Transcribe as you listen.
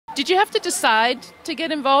Did you have to decide to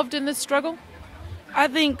get involved in this struggle? I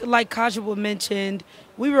think, like Kajwa mentioned,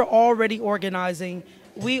 we were already organizing.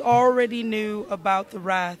 We already knew about the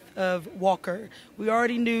wrath of Walker. We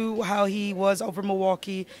already knew how he was over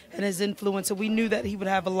Milwaukee and his influence, so we knew that he would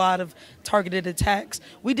have a lot of targeted attacks.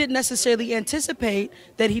 We didn't necessarily anticipate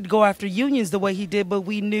that he'd go after unions the way he did, but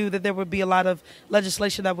we knew that there would be a lot of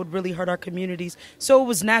legislation that would really hurt our communities. So it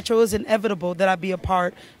was natural, it was inevitable that I be a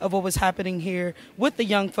part of what was happening here with the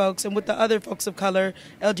young folks and with the other folks of color,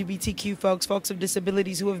 LGBTQ folks, folks of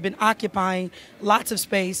disabilities who have been occupying lots of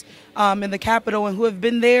space in the Capitol and who have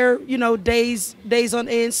been there, you know, days on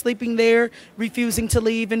end, sleeping there, refusing to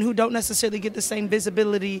leave, and who don't necessarily get the same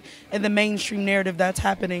visibility in the mainstream narrative that's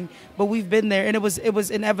happening. But we've been there, and it was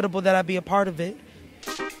inevitable that I'd be a part of it.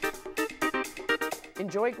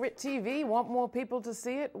 Enjoy GRITtv? Want more people to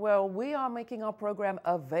see it? Well, we are making our program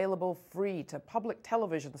available free to public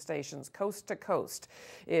television stations coast to coast.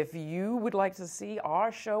 If you would like to see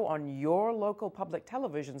our show on your local public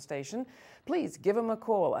television station, please give them a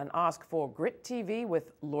call and ask for GRITtv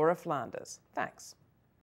with Laura Flanders. Thanks.